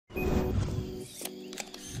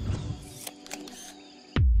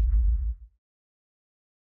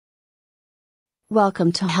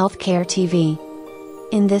Welcome to Healthcare TV.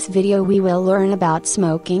 In this video we will learn about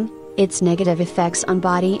smoking, its negative effects on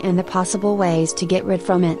body and the possible ways to get rid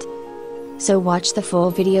from it. So watch the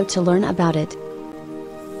full video to learn about it.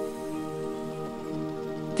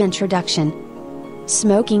 Introduction.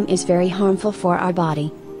 Smoking is very harmful for our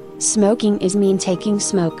body. Smoking is mean taking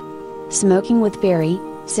smoke. Smoking with biri,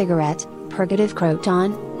 cigarette, purgative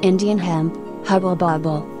croton, Indian hemp,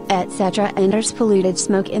 hubble-bubble, etc. enters polluted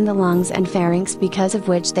smoke in the lungs and pharynx, because of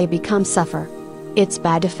which they become suffer. Its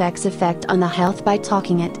bad effects affect on the health by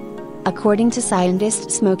talking it. According to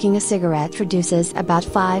scientists, smoking a cigarette reduces about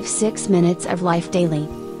 5-6 minutes of life daily.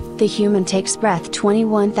 The human takes breath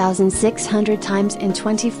 21,600 times in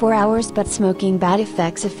 24 hours, but smoking bad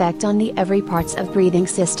effects affect on the every parts of breathing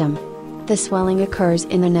system. The swelling occurs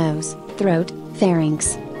in the nose, throat,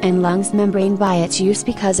 pharynx, and lungs membrane by its use,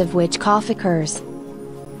 because of which cough occurs.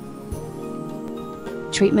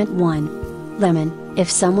 Treatment 1. Lemon.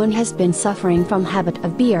 If someone has been suffering from habit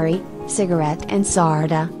of biri, cigarette and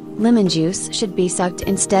sarda, lemon juice should be sucked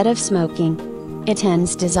instead of smoking. It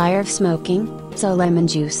ends desire of smoking, so lemon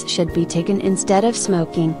juice should be taken instead of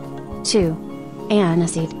smoking. 2.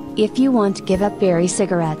 Aniseed. If you want to give up biri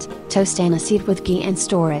cigarette, toast aniseed with ghee and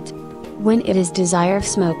store it. When it is desire of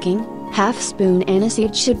smoking, half spoon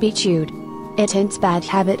aniseed should be chewed. It ends bad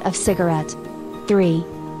habit of cigarette. 3.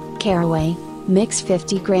 Caraway. Mix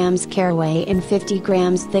 50 grams caraway and 50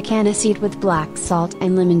 grams thick aniseed with black salt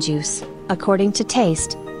and lemon juice, according to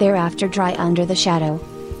taste, thereafter dry under the shadow.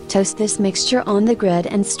 Toast this mixture on the grid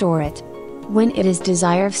and store it. When it is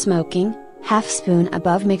desire of smoking, half spoon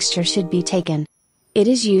above mixture should be taken. It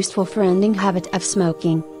is useful for ending habit of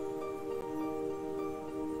smoking.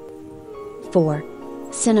 4.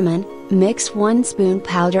 Cinnamon. Mix 1 spoon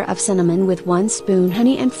powder of cinnamon with 1 spoon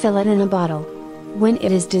honey and fill it in a bottle. When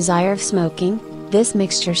it is desire of smoking, this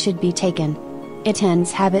mixture should be taken. It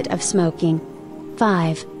ends habit of smoking.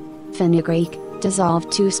 5. Fenugreek. Dissolve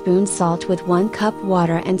 2 spoons salt with 1 cup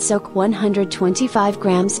water and soak 125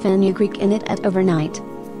 grams fenugreek in it at overnight.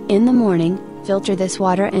 In the morning, filter this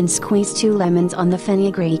water and squeeze 2 lemons on the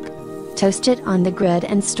fenugreek. Toast it on the grid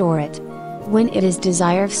and store it. When it is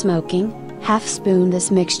desire of smoking, half spoon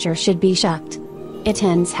this mixture should be shucked. It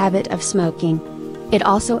ends habit of smoking. It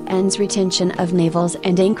also ends retention of navels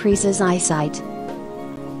and increases eyesight.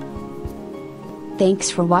 Thanks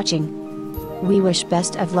for watching. We wish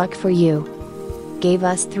best of luck for you. Gave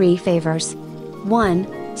us 3 favors.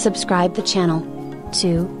 1. Subscribe the channel.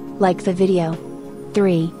 2. Like the video.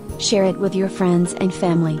 3. Share it with your friends and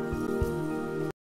family.